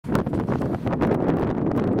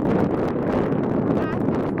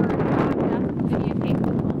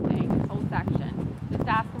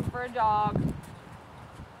dog.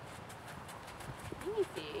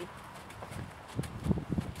 Easy.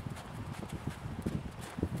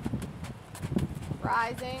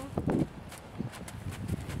 Rising.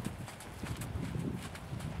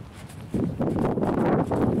 You're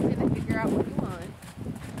gonna figure out what you want.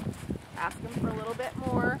 Ask him for a little bit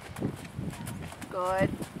more. Good.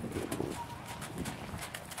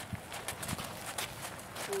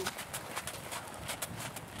 Ooh.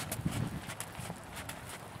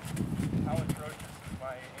 How atrocious is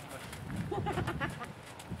my English?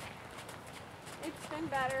 It's been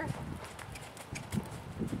better.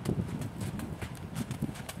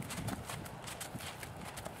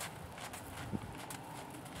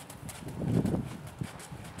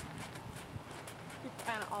 It's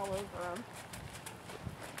kind of all over him.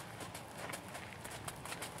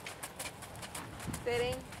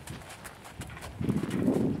 Sitting.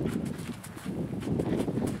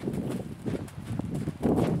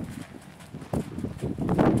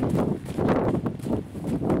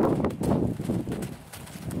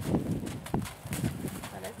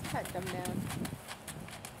 Let us pet them down.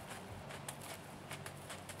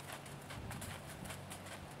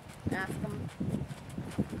 Ask them.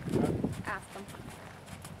 Ask them.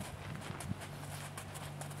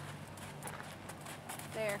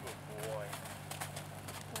 There. Good boy.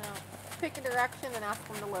 Now, pick a direction and ask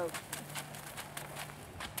them to load.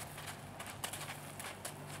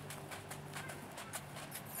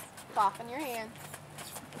 Soften your hands.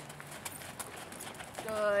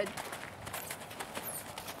 Good.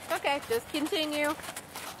 Okay, just continue.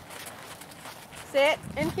 Sit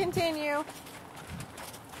and continue.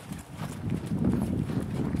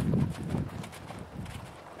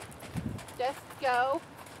 Just go.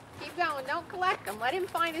 Keep going. Don't collect them. Let him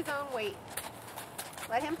find his own weight.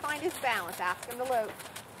 Let him find his balance. Ask him to load.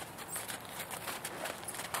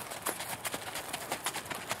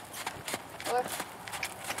 Look.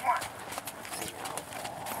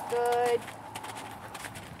 Good.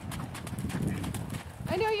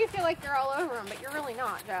 I know you feel like you're all over him, but you're really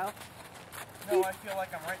not, Joe. No, I feel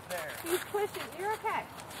like I'm right there. He's pushing. You're okay.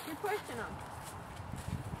 You're pushing him.